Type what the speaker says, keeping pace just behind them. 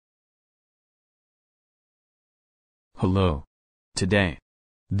Hello. Today,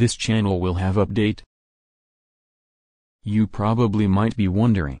 this channel will have update. You probably might be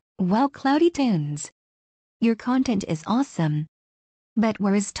wondering. Well, Cloudy Tunes, your content is awesome. But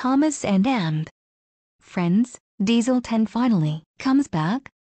where is Thomas and Amp? Friends, Diesel 10 finally comes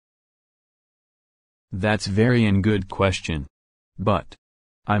back? That's very good question. But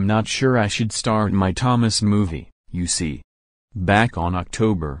I'm not sure I should start my Thomas movie, you see. Back on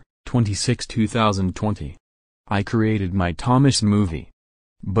October 26, 2020, I created my Thomas movie,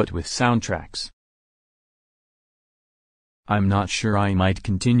 but with soundtracks. I'm not sure I might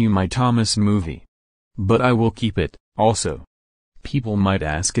continue my Thomas movie, but I will keep it. Also, people might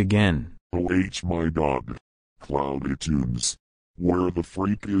ask again, Oh my dog, Cloudy Tunes, where the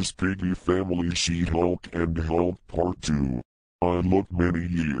freak is Piggy Family She-Hulk and Hulk Part 2? I look many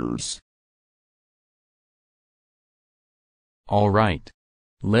years. Alright.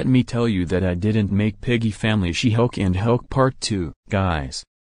 Let me tell you that I didn't make Piggy Family She-Hulk and Hulk Part 2. Guys,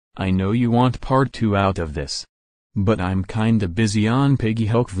 I know you want Part 2 out of this, but I'm kinda busy on Piggy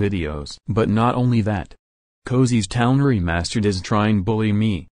Hulk videos. But not only that, Cozy's Town Remastered is trying bully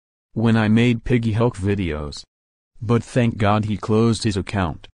me when I made Piggy Hulk videos. But thank God he closed his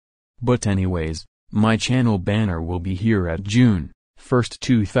account. But anyways, my channel banner will be here at June 1st,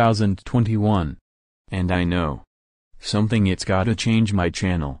 2021. And I know something, it's gotta change my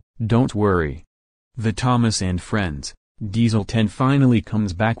channel. Don't worry. The Thomas and Friends, Diesel 10 finally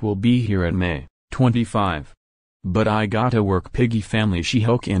comes back will be here at May 25. But I gotta work Piggy Family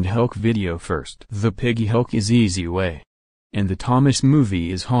She-Hulk and Hulk video first. The Piggy Hulk is easy way, and the Thomas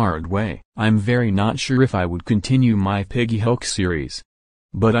movie is hard way. I'm very not sure if I would continue my Piggy Hulk series,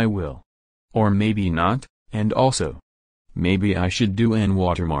 but I will. Or maybe not, and also, maybe I should do an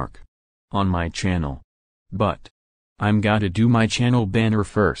Watermark on my channel. But I'm gotta do my channel banner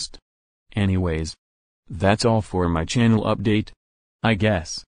first. Anyways, that's all for my channel update, I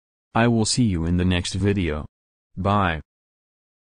guess. I will see you in the next video. Bye.